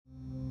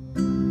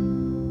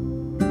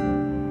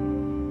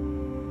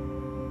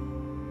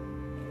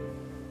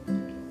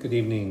Good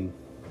evening.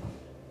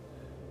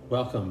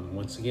 Welcome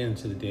once again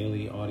to the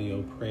daily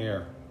audio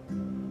prayer.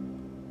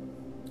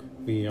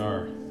 We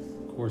are,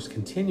 of course,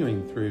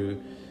 continuing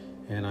through,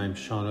 and I'm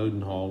Sean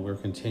Odenhall. We're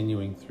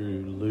continuing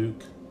through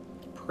Luke,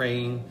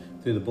 praying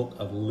through the book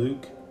of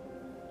Luke,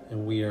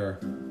 and we are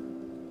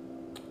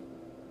in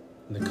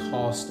the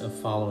cost of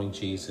following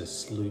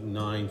Jesus, Luke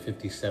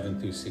 9:57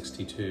 through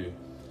 62,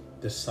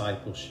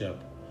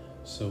 discipleship.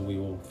 So we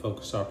will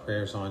focus our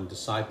prayers on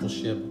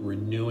discipleship,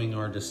 renewing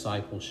our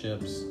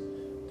discipleship. So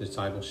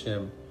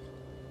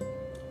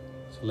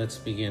let's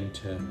begin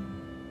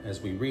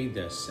as we read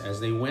this. As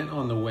they went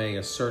on the way,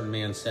 a certain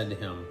man said to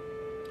him,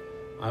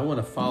 "I want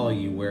to follow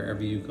you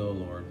wherever you go,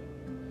 Lord."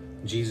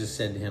 Jesus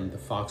said to him, "The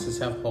foxes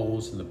have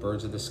holes and the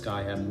birds of the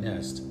sky have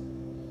nests,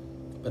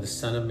 but the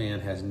Son of Man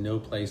has no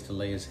place to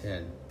lay his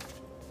head."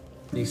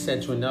 And he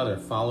said to another,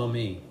 "Follow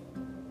me."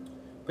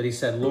 But he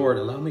said, "Lord,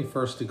 allow me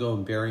first to go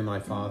and bury my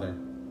father."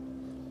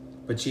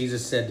 But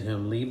Jesus said to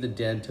him, "Leave the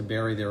dead to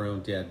bury their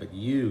own dead, but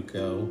you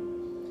go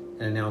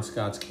and announce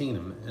God's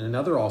kingdom." And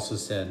another also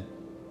said,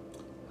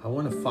 "I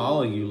want to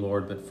follow you,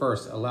 Lord, but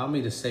first allow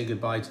me to say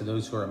goodbye to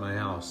those who are at my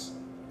house."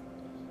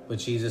 But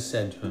Jesus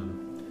said to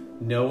him,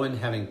 "No one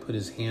having put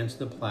his hand to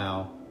the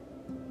plow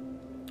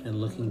and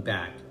looking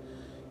back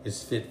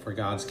is fit for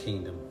God's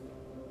kingdom."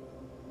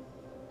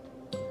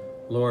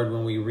 Lord,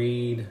 when we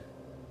read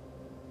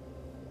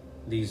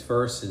these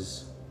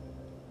verses,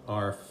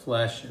 our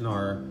flesh and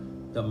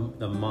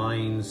the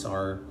minds,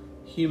 our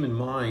human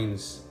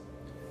minds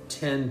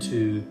tend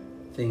to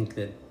think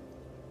that,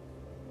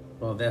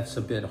 well, that's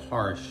a bit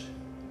harsh.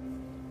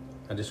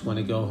 I just want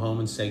to go home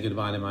and say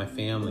goodbye to my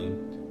family.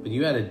 But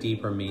you had a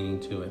deeper meaning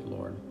to it,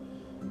 Lord.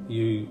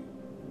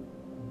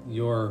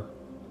 Your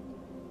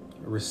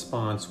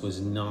response was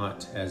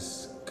not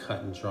as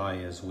cut and dry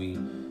as we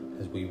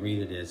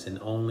read it is, and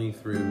only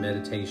through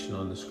meditation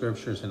on the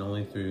scriptures and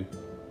only through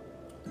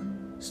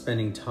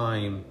spending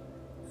time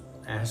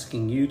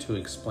asking you to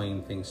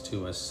explain things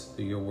to us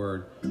through your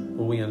word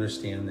will we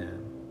understand that.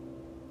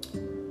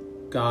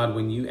 God,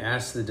 when you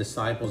asked the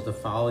disciples to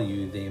follow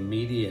you, they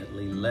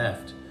immediately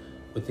left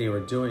what they were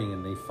doing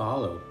and they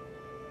followed.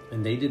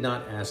 And they did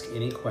not ask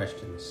any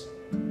questions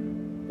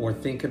or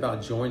think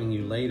about joining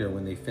you later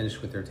when they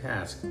finished with their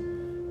task.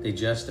 They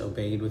just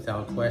obeyed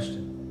without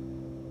question.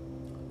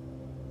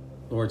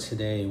 Lord,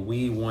 today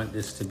we want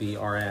this to be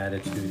our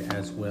attitude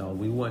as well.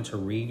 We want to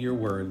read your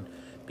word,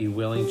 be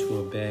willing to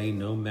obey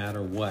no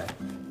matter what.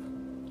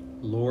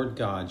 Lord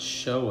God,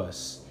 show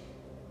us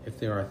if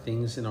there are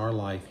things in our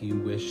life you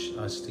wish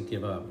us to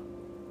give up.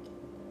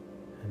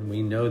 And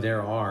we know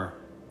there are,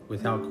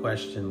 without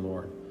question,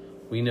 Lord.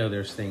 We know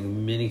there's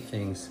many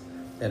things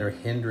that are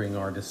hindering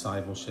our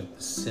discipleship,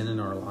 the sin in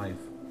our life.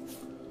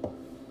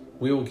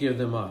 We will give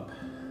them up.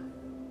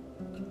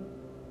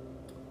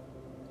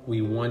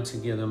 We want to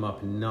give them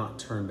up and not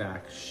turn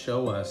back.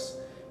 Show us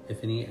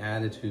if any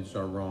attitudes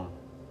are wrong,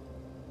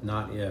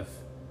 not if,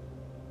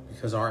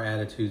 because our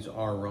attitudes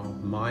are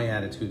wrong. My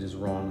attitude is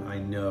wrong, I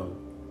know.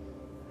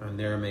 And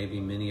there may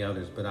be many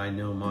others, but I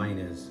know mine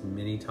is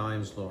many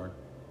times, Lord.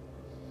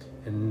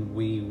 And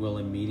we will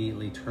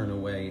immediately turn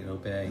away and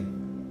obey.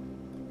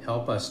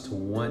 Help us to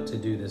want to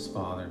do this,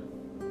 Father.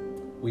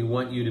 We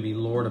want you to be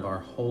Lord of our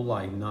whole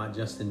life, not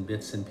just in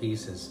bits and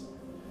pieces.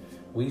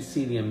 We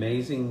see the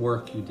amazing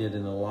work you did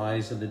in the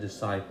lives of the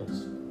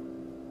disciples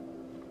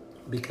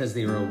because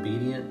they were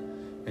obedient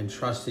and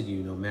trusted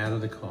you no matter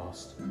the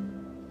cost.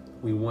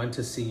 We want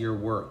to see your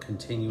work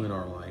continue in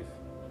our life.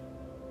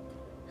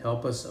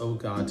 Help us, oh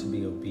God, to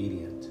be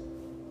obedient.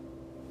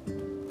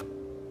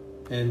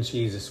 And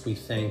Jesus, we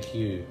thank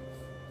you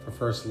for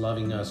first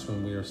loving us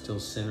when we were still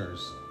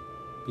sinners,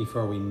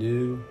 before we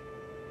knew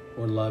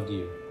or loved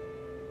you.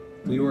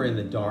 We were in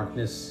the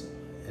darkness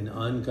and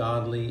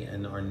ungodly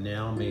and are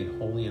now made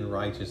holy and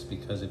righteous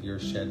because of your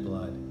shed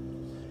blood.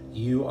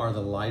 You are the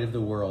light of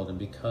the world, and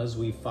because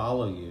we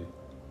follow you,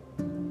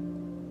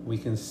 we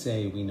can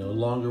say we no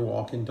longer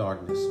walk in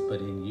darkness,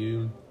 but in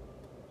you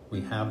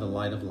we have the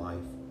light of life.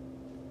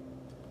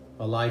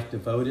 A life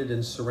devoted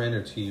and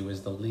surrendered to you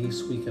is the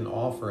least we can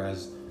offer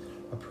as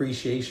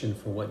appreciation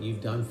for what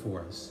you've done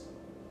for us.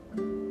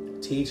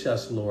 Teach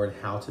us, Lord,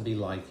 how to be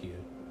like you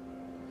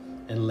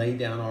and lay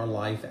down our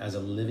life as a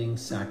living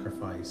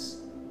sacrifice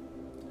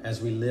as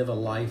we live a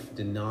life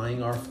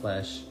denying our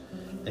flesh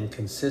and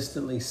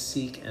consistently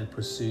seek and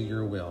pursue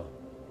your will.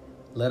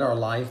 Let our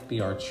life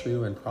be our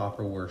true and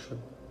proper worship.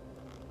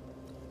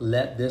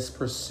 Let this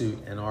pursuit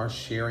and our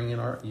sharing in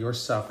your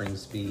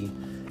sufferings be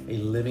a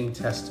living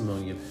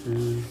testimony of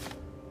who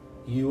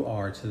you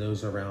are to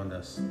those around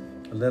us.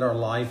 Let our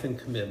life and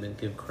commitment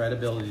give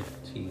credibility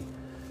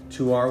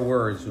to our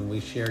words when we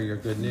share your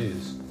good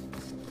news,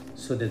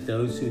 so that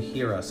those who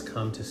hear us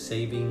come to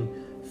saving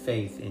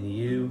faith in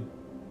you,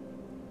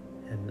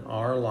 and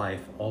our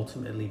life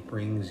ultimately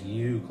brings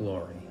you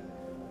glory.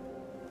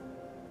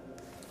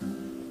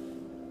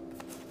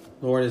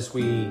 Lord, as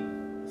we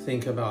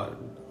think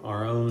about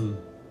our own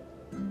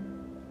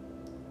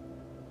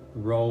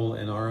role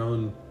and our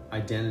own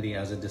identity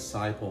as a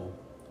disciple,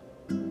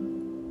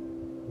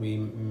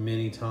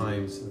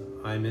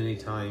 I many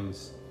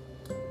times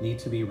need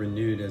to be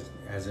renewed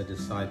as a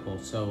disciple.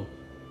 So,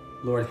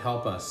 Lord,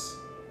 help us.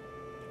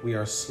 We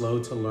are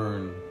slow to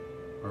learn,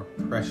 our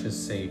precious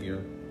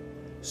Savior,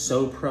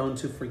 so prone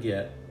to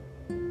forget,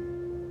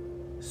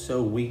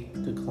 so weak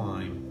to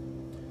climb.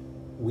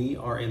 We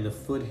are in the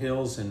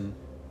foothills, and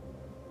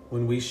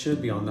when we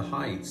should be on the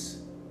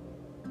heights,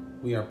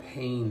 we are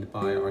pained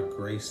by our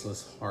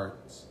graceless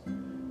hearts,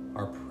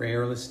 our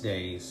prayerless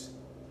days,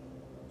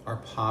 our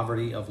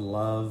poverty of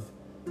love,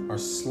 our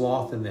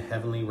sloth in the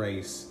heavenly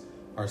race,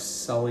 our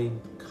sullied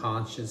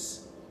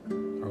conscience,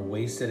 our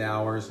wasted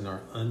hours, and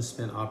our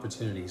unspent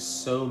opportunities.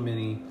 So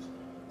many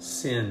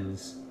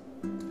sins,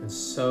 and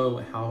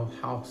so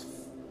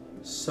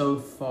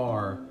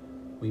far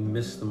we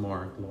miss the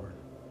mark, Lord.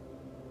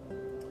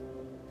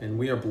 And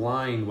we are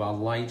blind while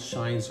light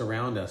shines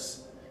around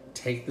us.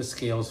 Take the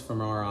scales from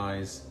our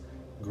eyes,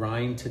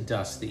 grind to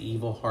dust the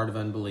evil heart of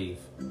unbelief,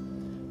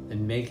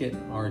 and make it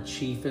our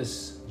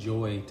chiefest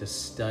joy to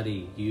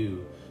study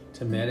you,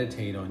 to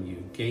meditate on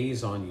you,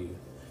 gaze on you,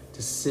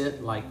 to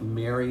sit like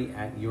Mary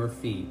at your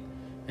feet,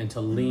 and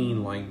to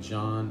lean like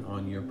John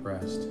on your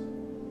breast,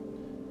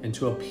 and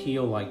to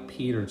appeal like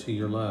Peter to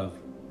your love.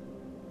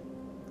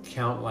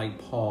 Count like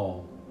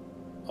Paul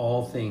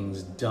all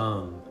things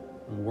dung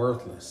and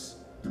worthless.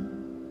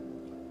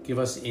 Give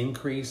us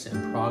increase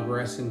and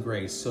progress in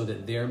grace so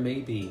that there may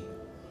be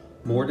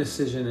more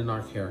decision in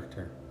our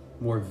character,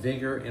 more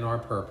vigor in our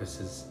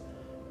purposes,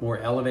 more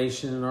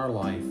elevation in our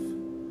life,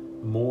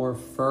 more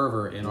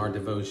fervor in our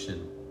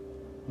devotion,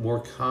 more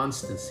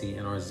constancy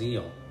in our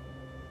zeal.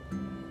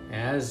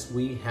 As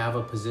we have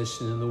a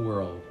position in the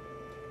world,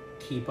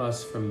 keep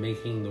us from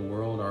making the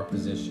world our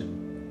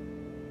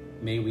position.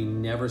 May we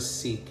never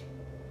seek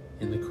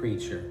in the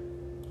creature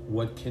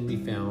what can be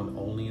found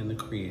only in the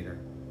Creator.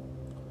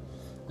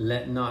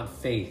 Let not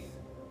faith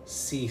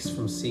cease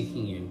from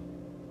seeking you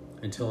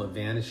until it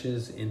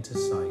vanishes into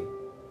sight.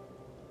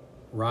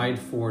 Ride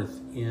forth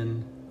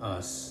in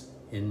us,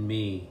 in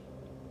me,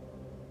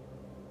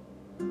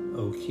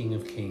 O King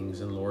of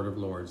Kings and Lord of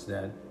Lords,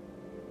 that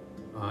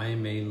I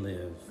may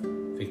live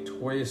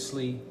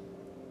victoriously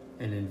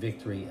and in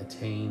victory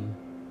attain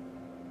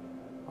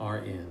our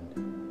end.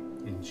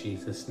 In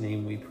Jesus'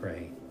 name we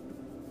pray.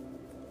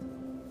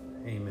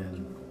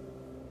 Amen.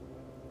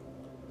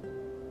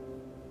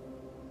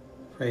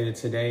 Pray that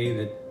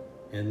today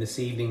and this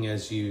evening,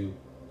 as you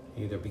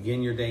either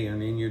begin your day or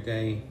end your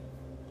day,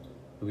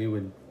 we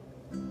would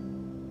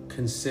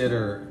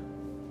consider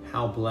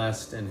how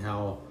blessed and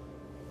how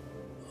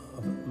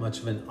much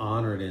of an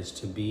honor it is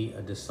to be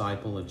a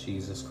disciple of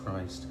Jesus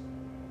Christ.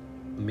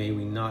 May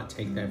we not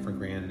take that for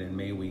granted, and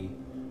may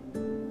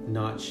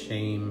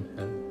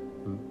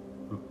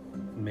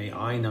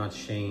I not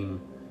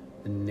shame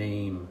the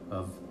name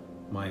of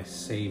my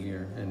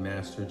Savior and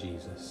Master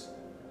Jesus.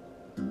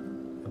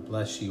 God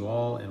bless you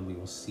all, and we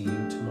will see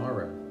you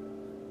tomorrow.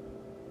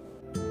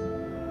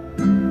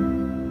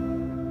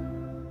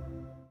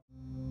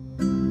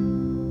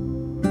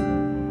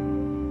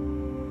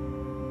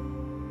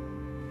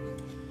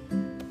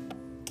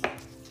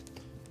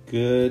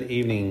 Good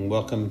evening.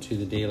 Welcome to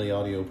the Daily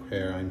Audio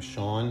Prayer. I'm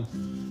Sean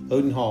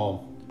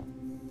Odenhall.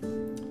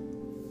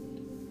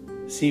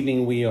 This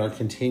evening we are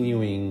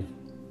continuing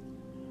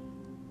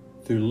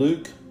through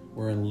Luke.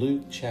 We're in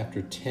Luke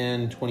chapter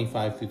 10,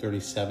 25 through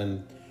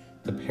 37,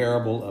 the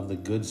parable of the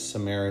Good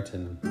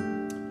Samaritan.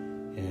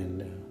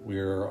 And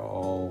we're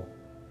all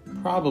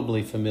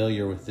probably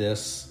familiar with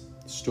this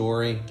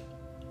story.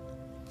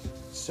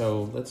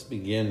 So let's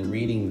begin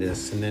reading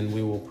this, and then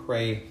we will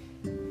pray,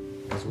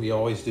 as we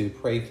always do,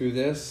 pray through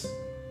this.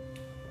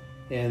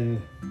 And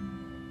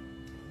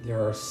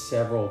there are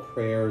several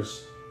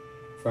prayers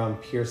from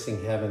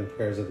Piercing Heaven,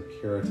 Prayers of the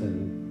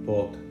Puritan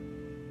book,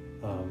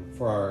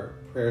 for our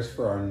prayers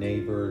for our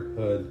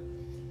neighborhood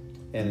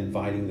and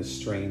inviting the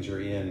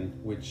stranger in,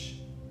 which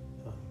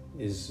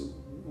is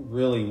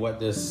really what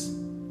this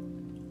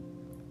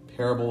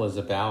parable is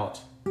about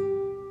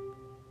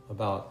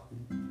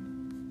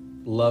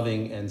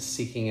loving and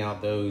seeking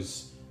out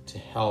those to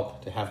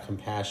help, to have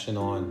compassion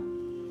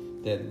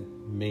on, that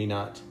may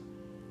not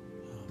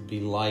be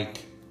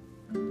like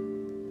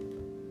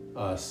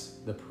us,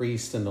 the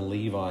priest and the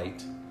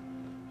Levite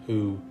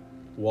who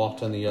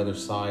walked on the other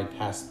side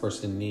past the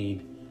person in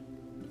need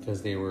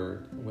because they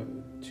were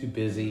too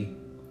busy.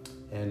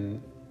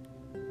 And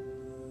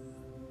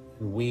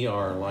we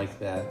are like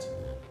that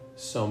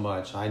so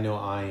much. I know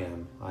I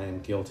am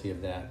guilty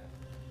of that.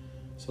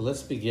 So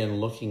let's begin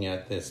looking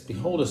at this.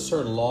 Behold, a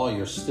certain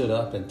lawyer stood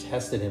up and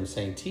tested him,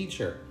 saying,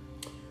 Teacher,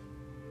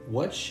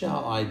 what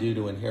shall I do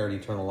to inherit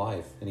eternal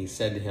life? And he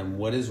said to him,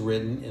 What is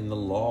written in the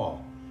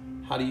law?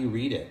 How do you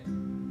read it?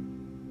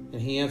 And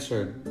he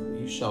answered,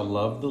 You shall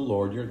love the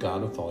Lord your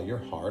God with all your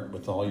heart,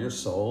 with all your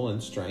soul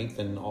and strength,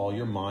 and all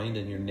your mind,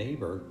 and your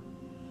neighbor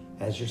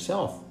as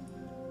yourself.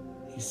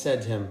 He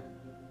said to him,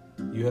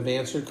 You have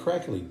answered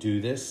correctly. Do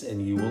this,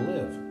 and you will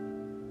live.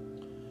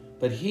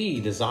 But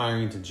he,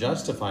 desiring to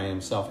justify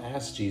himself,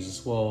 asked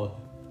Jesus, Well,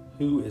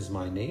 who is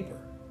my neighbor?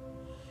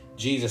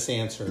 Jesus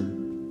answered,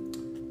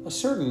 "A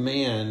certain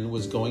man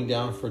was going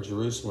down from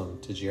Jerusalem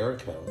to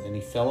Jericho, and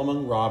he fell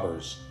among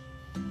robbers,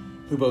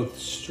 who both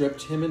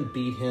stripped him and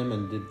beat him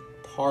and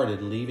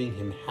departed, leaving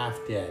him half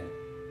dead.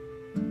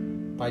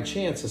 By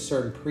chance, a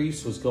certain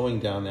priest was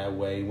going down that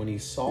way. When he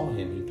saw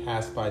him, he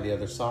passed by the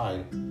other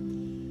side.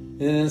 And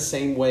in the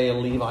same way, a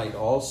Levite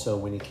also,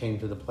 when he came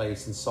to the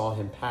place and saw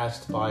him,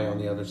 passed by on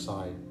the other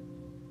side.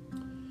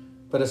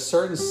 But a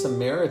certain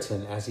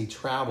Samaritan, as he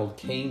traveled,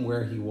 came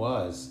where he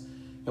was,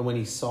 and when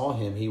he saw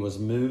him, he was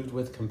moved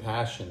with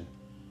compassion.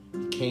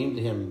 He came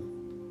to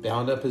him,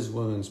 bound up his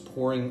wounds,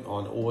 pouring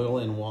on oil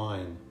and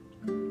wine.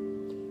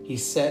 He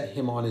set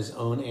him on his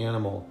own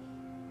animal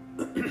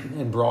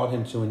and brought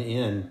him to an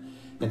inn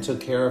and took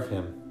care of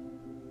him.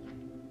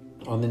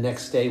 On the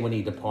next day when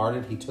he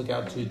departed, he took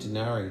out 2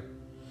 denarii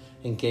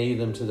and gave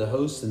them to the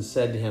host and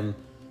said to him,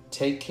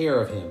 'Take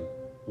care of him.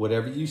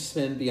 Whatever you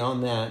spend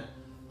beyond that,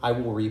 I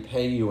will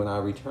repay you when I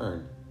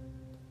return.'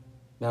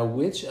 Now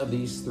which of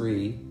these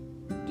 3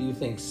 do you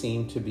think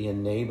seemed to be a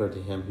neighbor to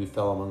him who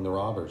fell among the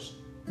robbers?"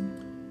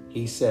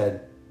 He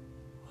said,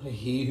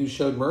 "He who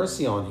showed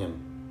mercy on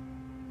him."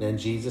 Then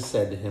Jesus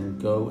said to him,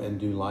 "Go and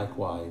do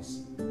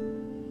likewise."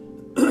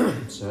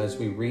 So as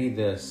we read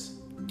this,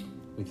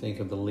 we think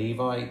of the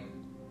Levite,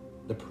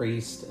 the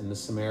priest, and the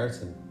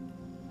Samaritan.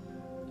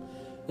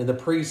 And the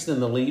priest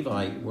and the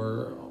Levite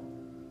were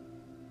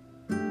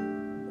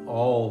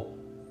all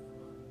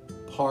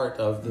part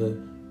of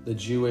the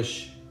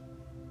Jewish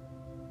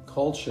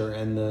culture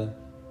and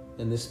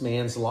this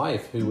man's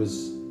life who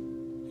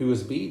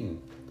was beaten.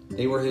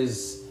 They were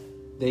his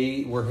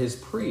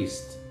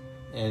priest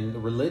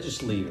and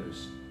religious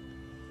leaders.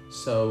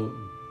 So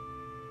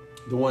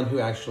the one who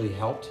actually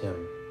helped him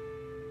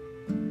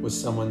was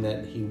someone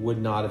that he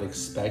would not have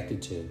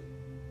expected to.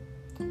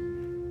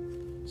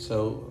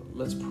 So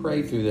let's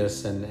pray through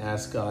this and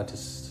ask God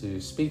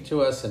to speak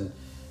to us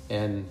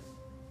and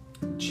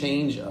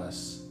change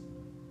us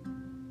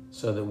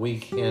so that we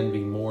can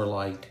be more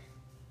like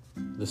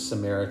the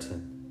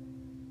Samaritan.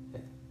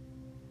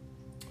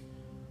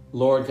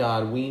 Lord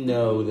God, we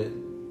know that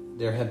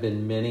there have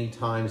been many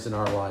times in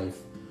our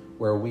life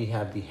where we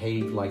have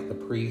behaved like the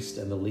priest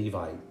and the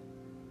Levite.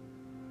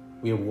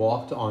 We have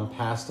walked on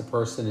past a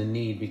person in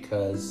need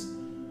because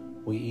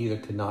we either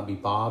could not be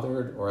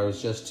bothered or I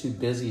was just too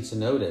busy to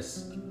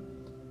notice.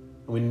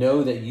 And we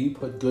know that you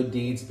put good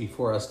deeds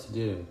before us to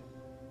do.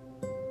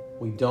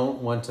 We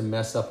don't want to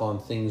mess up on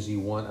things you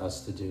want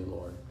us to do,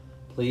 Lord.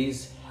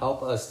 Please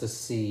help us to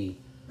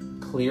see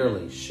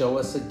clearly. Show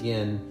us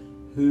again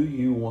who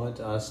you want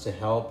us to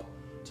help,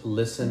 to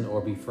listen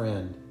or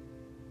befriend.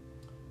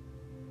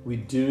 We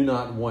do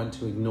not want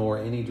to ignore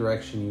any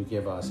direction you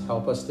give us.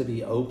 Help us to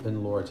be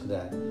open, Lord, to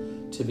that,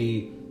 to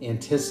be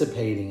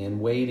anticipating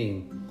and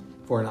waiting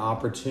for an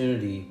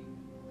opportunity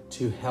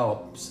to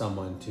help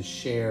someone, to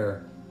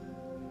share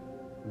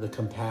the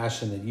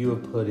compassion that you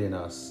have put in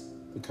us,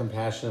 the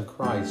compassion of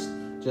Christ,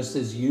 just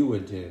as you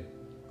would do,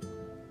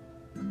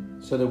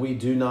 so that we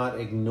do not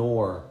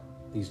ignore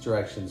these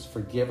directions.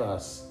 Forgive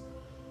us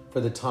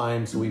for the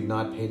times we've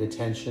not paid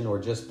attention or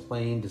just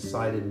plain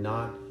decided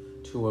not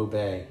to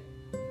obey.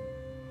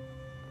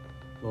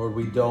 Lord,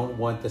 we don't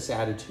want this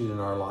attitude in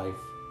our life.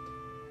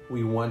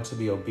 We want to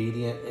be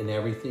obedient in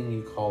everything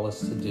you call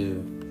us to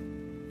do.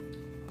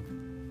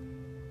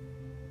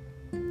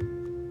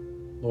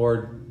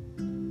 Lord,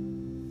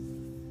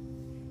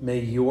 may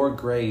your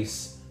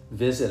grace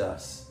visit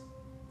us.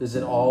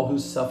 Visit all who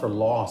suffer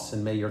loss,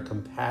 and may your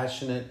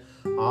compassionate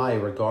eye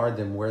regard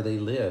them where they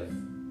live,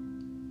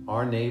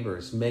 our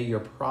neighbors. May your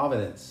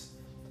providence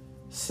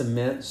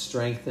cement,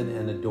 strengthen,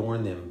 and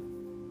adorn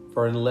them.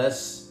 For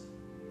unless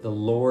the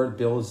Lord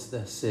builds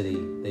the city,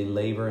 they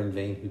labor in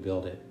vain who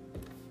build it.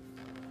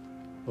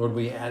 Lord,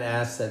 we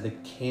ask that the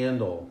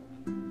candle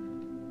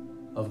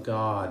of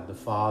God, the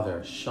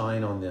Father,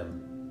 shine on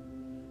them,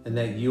 and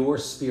that your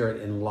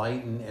Spirit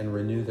enlighten and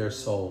renew their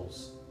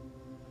souls.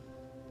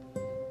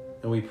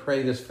 And we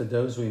pray this for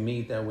those we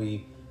meet that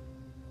we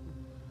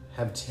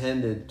have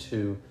tended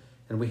to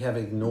and we have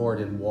ignored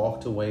and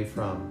walked away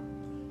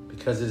from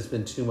because it has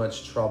been too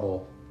much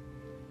trouble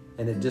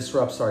and it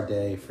disrupts our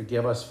day.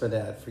 Forgive us for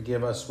that.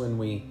 Forgive us when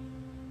we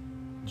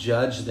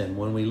judge them,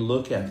 when we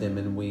look at them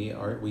and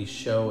we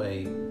show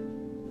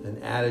an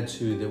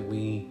attitude that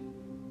we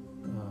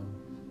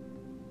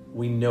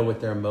know what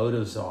their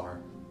motives are.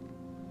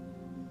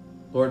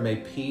 Lord, may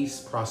peace,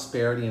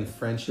 prosperity, and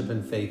friendship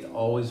and faith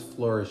always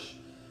flourish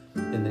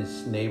in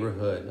this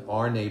neighborhood,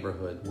 our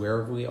neighborhood,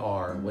 wherever we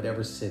are,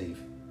 whatever city.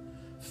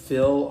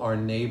 Fill our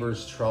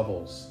neighbors'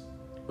 troubles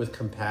with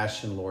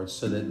compassion, Lord,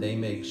 so that they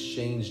may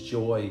exchange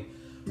joy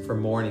for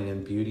mourning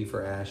and beauty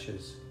for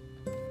ashes,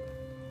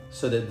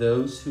 so that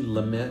those who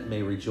lament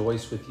may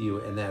rejoice with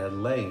you, and that at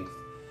length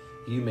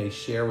you may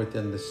share with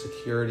them the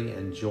security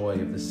and joy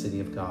of the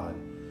city of God,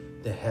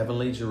 the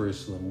heavenly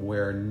Jerusalem,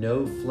 where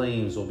no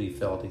flames will be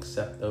felt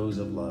except those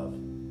of love.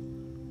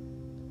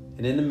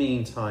 And in the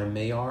meantime,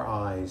 may our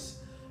eyes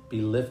be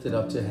lifted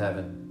up to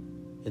heaven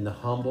in the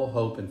humble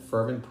hope and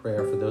fervent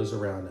prayer for those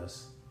around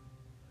us.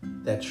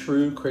 that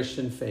true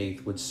Christian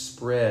faith would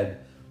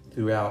spread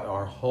throughout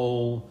our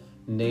whole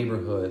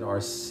neighborhood, our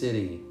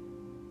city,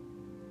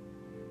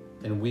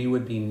 and we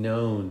would be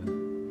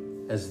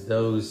known as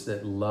those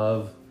that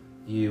love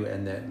you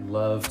and that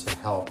love to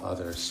help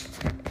others,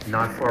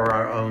 not for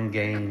our own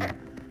gain,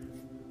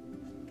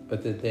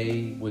 but that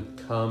they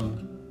would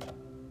come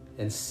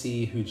and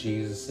see who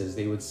Jesus is.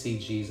 They would see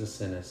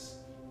Jesus in us.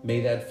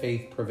 May that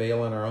faith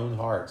prevail in our own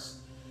hearts,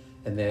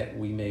 and that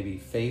we may be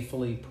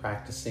faithfully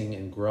practicing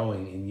and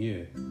growing in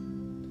you.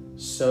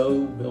 So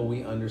will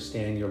we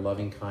understand your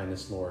loving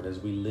kindness, Lord, as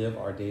we live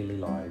our daily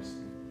lives.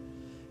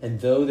 And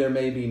though there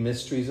may be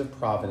mysteries of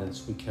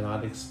providence we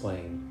cannot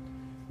explain,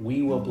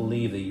 we will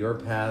believe that your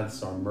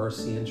paths are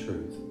mercy and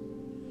truth,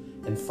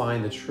 and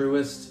find the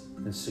truest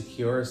and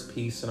securest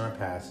peace in our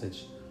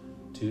passage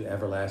to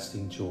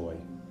everlasting joy.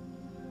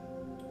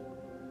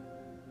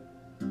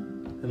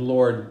 And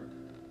Lord,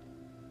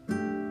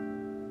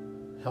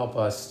 help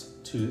us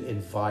to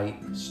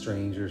invite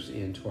strangers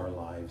into our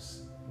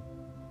lives.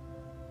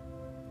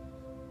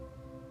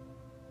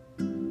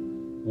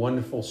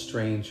 Wonderful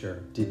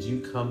stranger, did you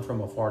come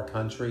from a far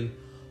country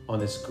on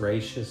this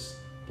gracious,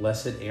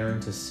 blessed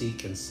errand to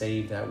seek and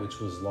save that which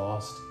was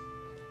lost?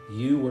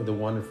 You were the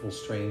wonderful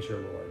stranger,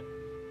 Lord.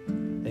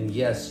 And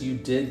yes, you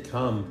did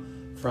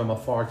come from a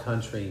far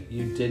country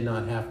you did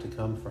not have to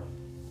come from.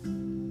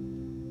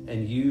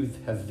 And you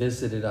have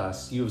visited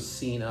us. You have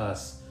seen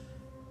us.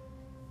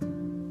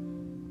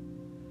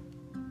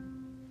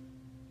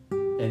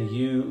 And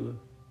you,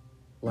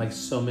 like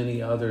so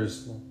many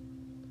others,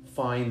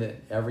 find that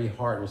every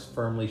heart was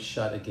firmly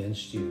shut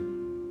against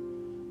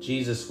you.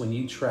 Jesus, when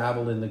you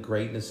traveled in the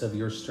greatness of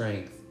your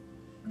strength,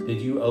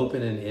 did you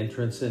open an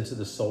entrance into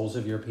the souls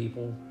of your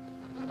people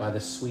by the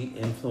sweet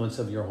influence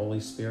of your Holy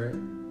Spirit?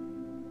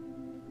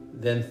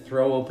 Then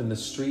throw open the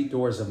street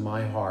doors of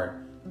my heart,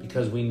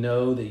 because we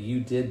know that you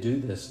did do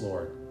this,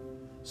 Lord.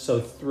 So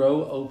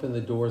throw open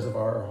the doors of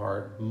our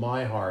heart,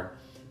 my heart.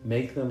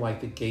 Make them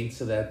like the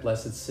gates of that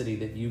blessed city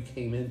that you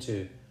came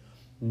into,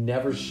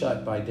 never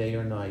shut by day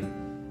or night,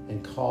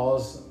 and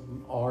cause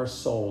our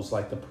souls,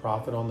 like the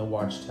prophet on the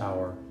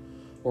watchtower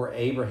or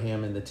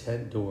Abraham in the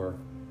tent door,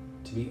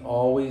 to be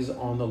always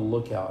on the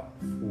lookout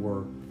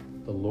for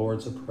the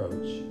Lord's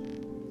approach.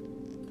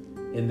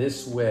 In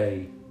this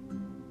way,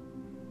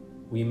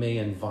 we may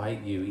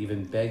invite you,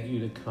 even beg you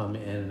to come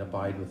in and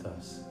abide with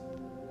us.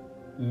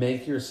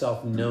 Make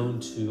yourself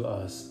known to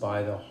us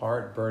by the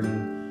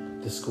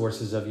heart-burning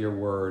discourses of your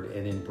word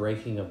and in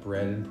breaking of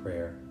bread and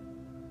prayer.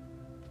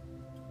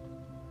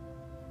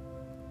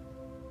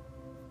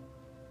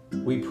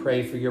 We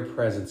pray for your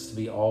presence to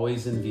be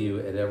always in view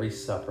at every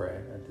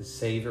supper, at the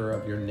savor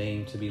of your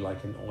name to be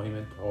like an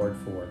ointment poured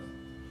forth.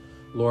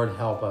 Lord,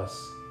 help us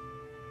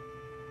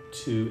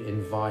to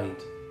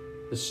invite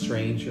the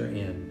stranger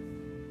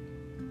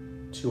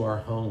in to our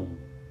home,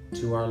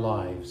 to our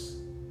lives,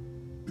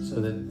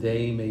 so that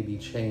they may be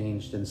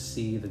changed and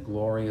see the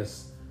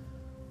glorious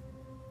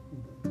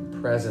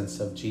presence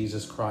of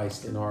Jesus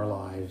Christ in our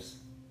lives,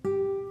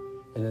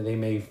 and that they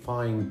may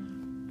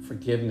find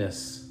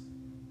forgiveness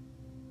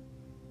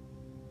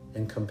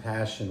and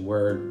compassion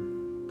where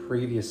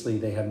previously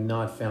they have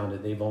not found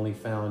it. They've only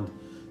found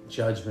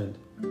judgment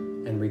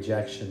and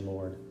rejection,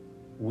 Lord.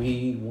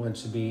 We want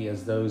to be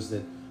as those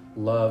that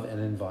love and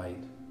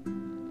invite.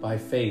 By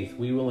faith,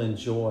 we will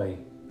enjoy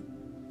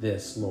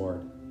this,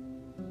 Lord,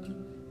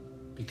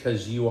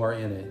 because you are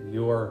in it.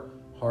 Your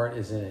heart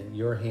is in it.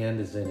 Your hand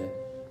is in it.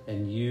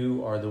 And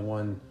you are the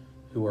one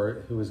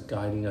who is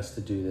guiding us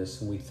to do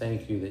this. And we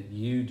thank you that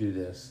you do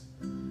this.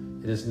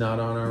 It is not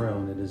on our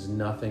own. It is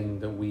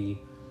nothing that we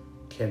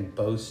can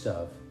boast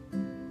of,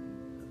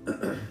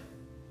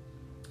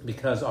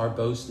 because our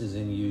boast is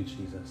in you,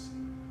 Jesus.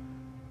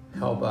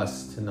 Help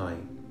us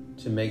tonight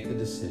to make the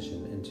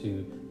decision and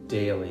to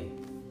daily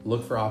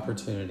look for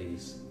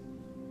opportunities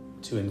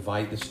to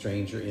invite the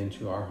stranger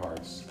into our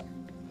hearts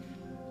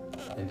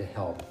and to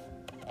help.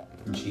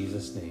 In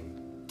Jesus'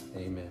 name,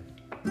 amen.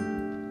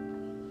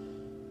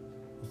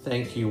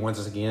 Thank you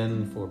once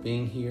again for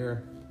being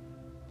here.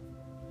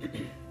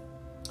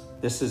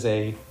 This is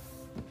a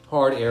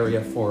hard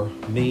area for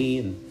me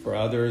and for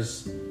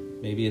others.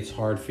 Maybe it's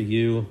hard for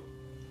you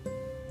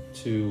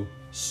to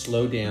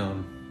slow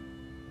down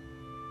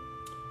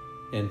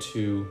and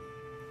to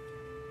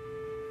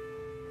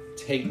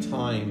take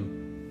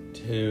time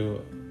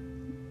to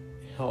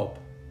help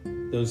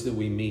those that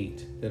we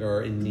meet that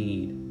are in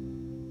need.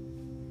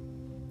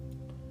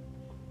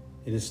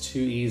 It is too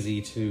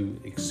easy to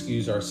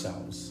excuse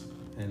ourselves,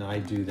 and I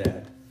do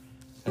that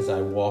as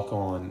I walk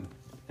on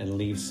and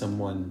leave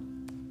someone,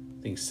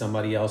 think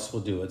somebody else will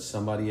do it,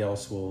 somebody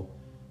else will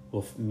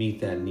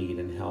meet that need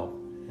and help,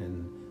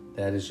 and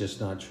that is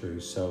just not true.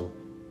 So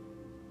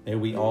may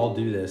we all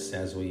do this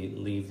as we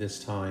leave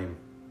this time,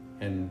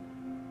 and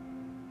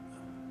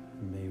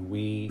may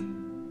we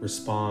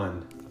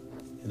respond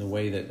in the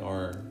way that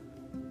our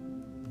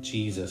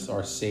Jesus,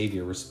 our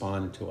Savior,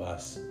 responded to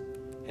us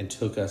and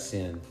took us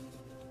in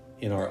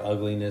our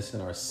ugliness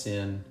and our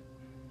sin,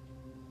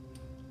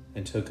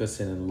 and took us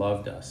in and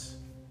loved us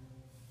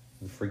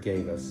and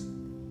forgave us.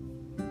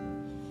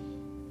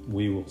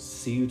 We will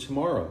see you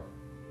tomorrow.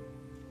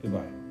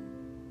 Goodbye.